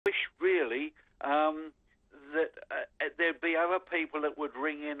other people that would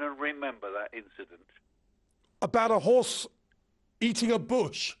ring in and remember that incident. About a horse eating a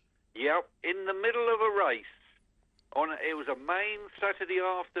bush? Yep, in the middle of a race. It was a main Saturday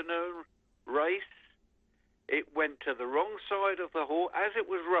afternoon race. It went to the wrong side of the horse as it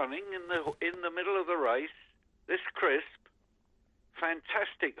was running in the middle of the race. This Crisp,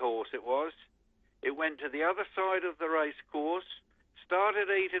 fantastic horse it was. It went to the other side of the race course, started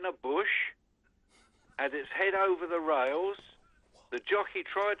eating a bush, had its head over the rails. The jockey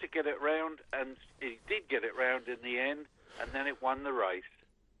tried to get it round, and he did get it round in the end, and then it won the race.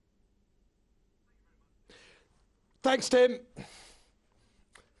 Thanks, Tim.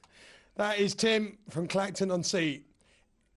 That is Tim from Clacton-on-Sea.